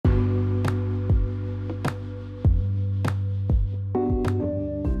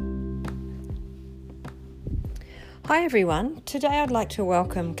Hi everyone, today I'd like to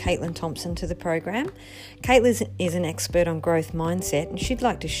welcome Caitlin Thompson to the program. Caitlin is an expert on growth mindset and she'd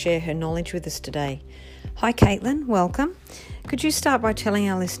like to share her knowledge with us today. Hi Caitlin, welcome. Could you start by telling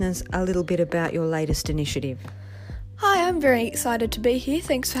our listeners a little bit about your latest initiative? Hi, I'm very excited to be here,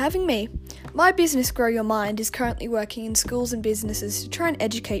 thanks for having me. My business Grow Your Mind is currently working in schools and businesses to try and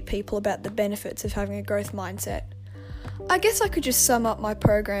educate people about the benefits of having a growth mindset. I guess I could just sum up my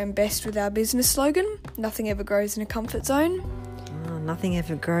program best with our business slogan, nothing ever grows in a comfort zone. Nothing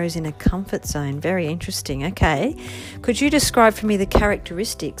ever grows in a comfort zone. Very interesting. Okay. Could you describe for me the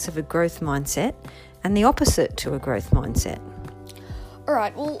characteristics of a growth mindset and the opposite to a growth mindset?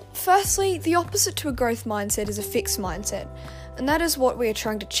 Alright, well, firstly, the opposite to a growth mindset is a fixed mindset, and that is what we are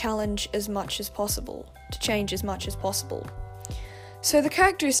trying to challenge as much as possible, to change as much as possible. So the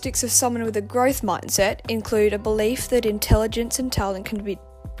characteristics of someone with a growth mindset include a belief that intelligence and talent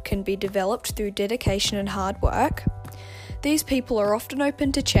can be developed through dedication and hard work. These people are often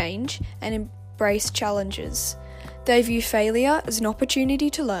open to change and embrace challenges. They view failure as an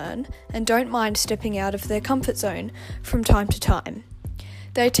opportunity to learn and don't mind stepping out of their comfort zone from time to time.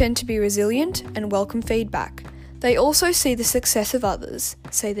 They tend to be resilient and welcome feedback. They also see the success of others,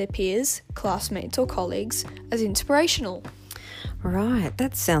 say their peers, classmates or colleagues, as inspirational. Right,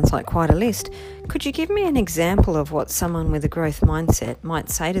 that sounds like quite a list. Could you give me an example of what someone with a growth mindset might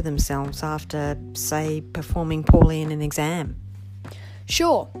say to themselves after, say, performing poorly in an exam?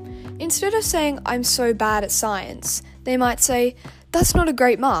 Sure. Instead of saying, "I'm so bad at science," they might say, "That's not a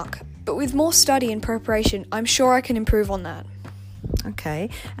great mark, but with more study and preparation, I'm sure I can improve on that." Okay,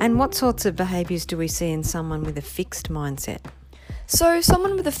 and what sorts of behaviours do we see in someone with a fixed mindset? So,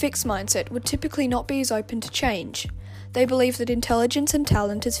 someone with a fixed mindset would typically not be as open to change. They believe that intelligence and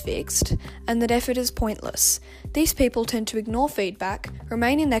talent is fixed, and that effort is pointless. These people tend to ignore feedback,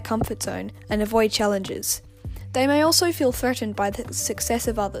 remain in their comfort zone, and avoid challenges. They may also feel threatened by the success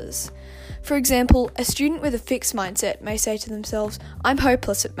of others. For example, a student with a fixed mindset may say to themselves, "I'm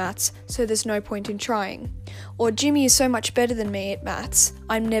hopeless at maths, so there's no point in trying." Or, "Jimmy is so much better than me at maths,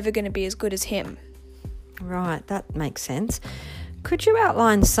 I'm never going to be as good as him." Right, that makes sense. Could you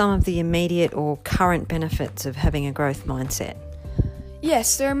outline some of the immediate or current benefits of having a growth mindset?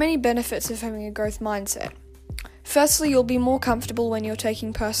 Yes, there are many benefits of having a growth mindset. Firstly, you'll be more comfortable when you're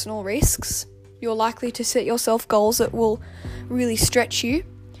taking personal risks. You're likely to set yourself goals that will really stretch you.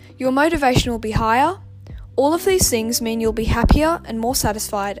 Your motivation will be higher. All of these things mean you'll be happier and more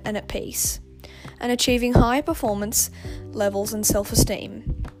satisfied and at peace, and achieving high performance levels and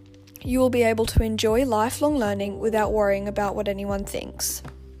self-esteem. You will be able to enjoy lifelong learning without worrying about what anyone thinks.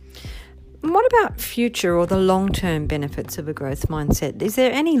 What about future or the long-term benefits of a growth mindset? Is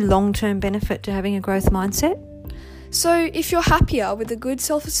there any long-term benefit to having a growth mindset? So, if you're happier with a good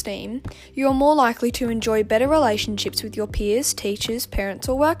self-esteem, you are more likely to enjoy better relationships with your peers, teachers, parents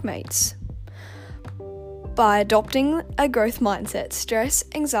or workmates. By adopting a growth mindset, stress,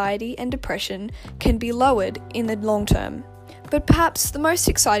 anxiety and depression can be lowered in the long term. But perhaps the most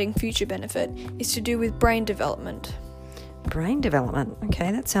exciting future benefit is to do with brain development. Brain development.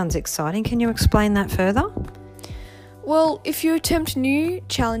 Okay, that sounds exciting. Can you explain that further? Well, if you attempt new,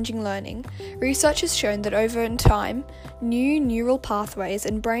 challenging learning, research has shown that over time, new neural pathways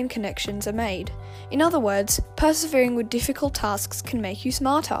and brain connections are made. In other words, persevering with difficult tasks can make you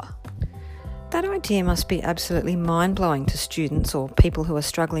smarter. That idea must be absolutely mind-blowing to students or people who are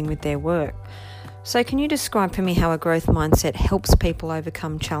struggling with their work. So can you describe for me how a growth mindset helps people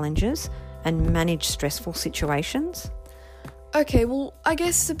overcome challenges and manage stressful situations? Okay, well, I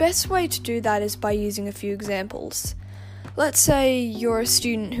guess the best way to do that is by using a few examples. Let's say you're a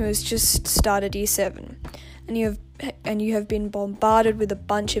student who has just started Year 7 and you have been bombarded with a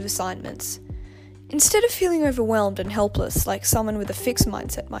bunch of assignments. Instead of feeling overwhelmed and helpless like someone with a fixed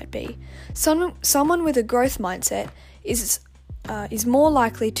mindset might be, someone with a growth mindset is more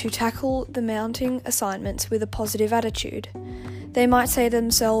likely to tackle the mounting assignments with a positive attitude. They might say to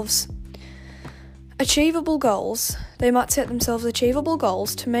themselves, achievable goals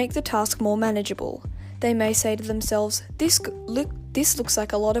to make the task more manageable. They may say to themselves, this looks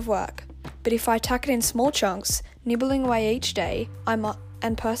like a lot of work, but if I tack it in small chunks, nibbling away each day,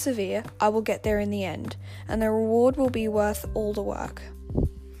 and persevere, I will get there in the end, and the reward will be worth all the work.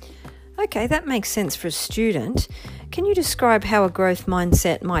 Okay, that makes sense for a student. Can you describe how a growth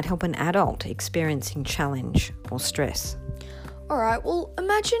mindset might help an adult experiencing challenge or stress? Alright, well,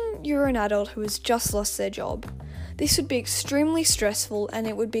 imagine you're an adult who has just lost their job. This would be extremely stressful and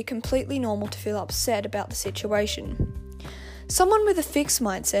it would be completely normal to feel upset about the situation. Someone with a fixed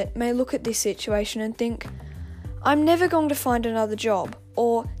mindset may look at this situation and think, "I'm never going to find another job,"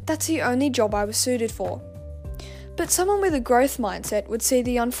 or "That's the only job I was suited for." But someone with a growth mindset would see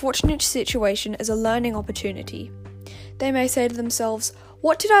the unfortunate situation as a learning opportunity. They may say to themselves,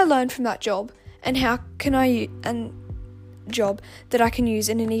 what did I learn from that job, and how can I job that I can use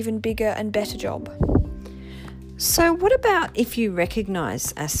in an even bigger and better job? So what about if you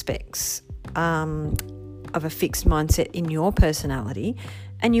recognise aspects of a fixed mindset in your personality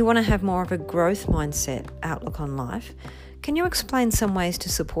and you want to have more of a growth mindset outlook on life? Can you explain some ways to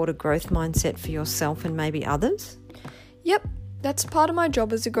support a growth mindset for yourself and maybe others? Yep, that's part of my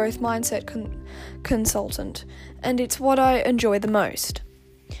job as a growth mindset consultant, and it's what I enjoy the most.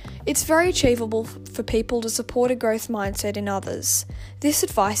 It's very achievable for people to support a growth mindset in others. This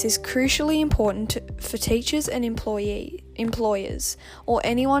advice is crucially important for teachers and employers, or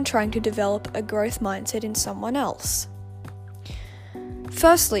anyone trying to develop a growth mindset in someone else.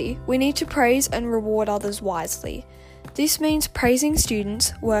 Firstly, we need to praise and reward others wisely. This means praising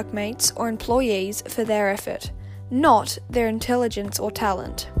students, workmates, or employees for their effort, not their intelligence or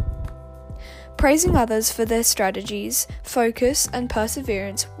talent. Praising others for their strategies, focus, and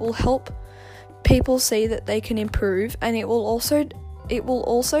perseverance will help people see that they can improve, and it will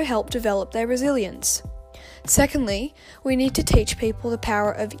also help develop their resilience. Secondly, we need to teach people the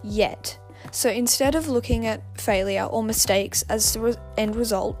power of yet. So instead of looking at failure or mistakes as the end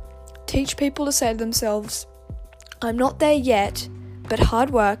result, teach people to say to themselves, I'm not there yet, but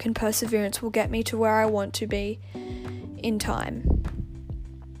hard work and perseverance will get me to where I want to be in time.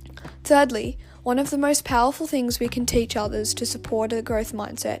 Thirdly, one of the most powerful things we can teach others to support a growth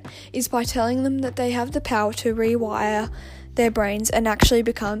mindset is by telling them that they have the power to rewire their brains and actually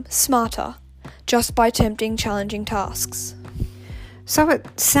become smarter, just by attempting challenging tasks. So it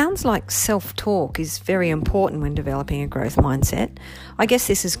sounds like self-talk is very important when developing a growth mindset. I guess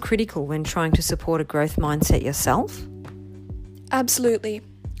this is critical when trying to support a growth mindset yourself. Absolutely.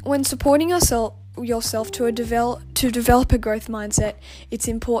 When supporting yourself to develop a growth mindset, it's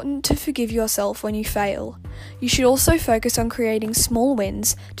important to forgive yourself when you fail. You should also focus on creating small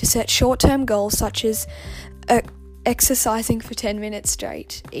wins to set short-term goals such as exercising for 10 minutes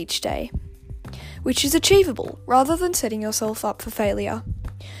straight each day, which is achievable rather than setting yourself up for failure.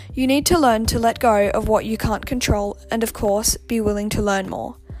 You need to learn to let go of what you can't control and, of course, be willing to learn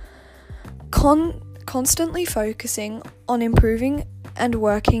more. Constantly focusing on improving and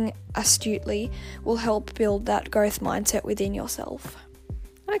working astutely will help build that growth mindset within yourself.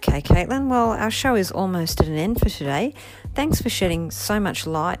 Okay, Caitlin, well, our show is almost at an end for today. Thanks for shedding so much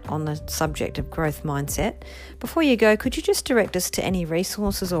light on the subject of growth mindset. Before you go, could you just direct us to any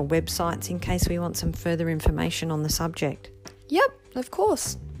resources or websites in case we want some further information on the subject? Yep, of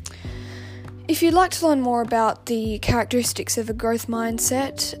course. If you'd like to learn more about the characteristics of a growth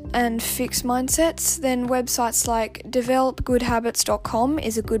mindset and fixed mindsets, then websites like developgoodhabits.com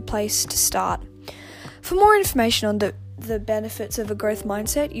is a good place to start. For more information on the benefits of a growth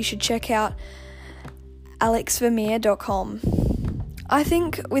mindset, you should check out alexvermeer.com. I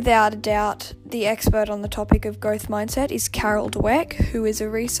think, without a doubt, the expert on the topic of growth mindset is Carol Dweck, who is a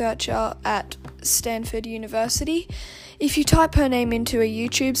researcher at Stanford University. If you type her name into a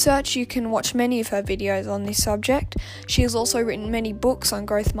YouTube search, you can watch many of her videos on this subject. She has also written many books on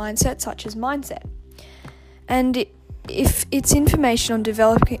growth mindset, such as Mindset. And if it's information on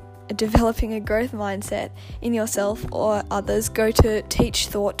developing a growth mindset in yourself or others, go to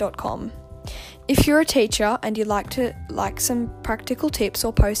teachthought.com. If you're a teacher and you'd like some practical tips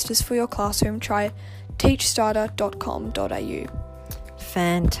or posters for your classroom, try teachstarter.com.au.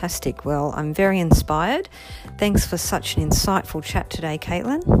 Fantastic. Well, I'm very inspired. Thanks for such an insightful chat today,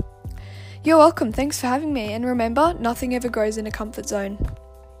 Caitlin. You're welcome. Thanks for having me. And remember, nothing ever grows in a comfort zone.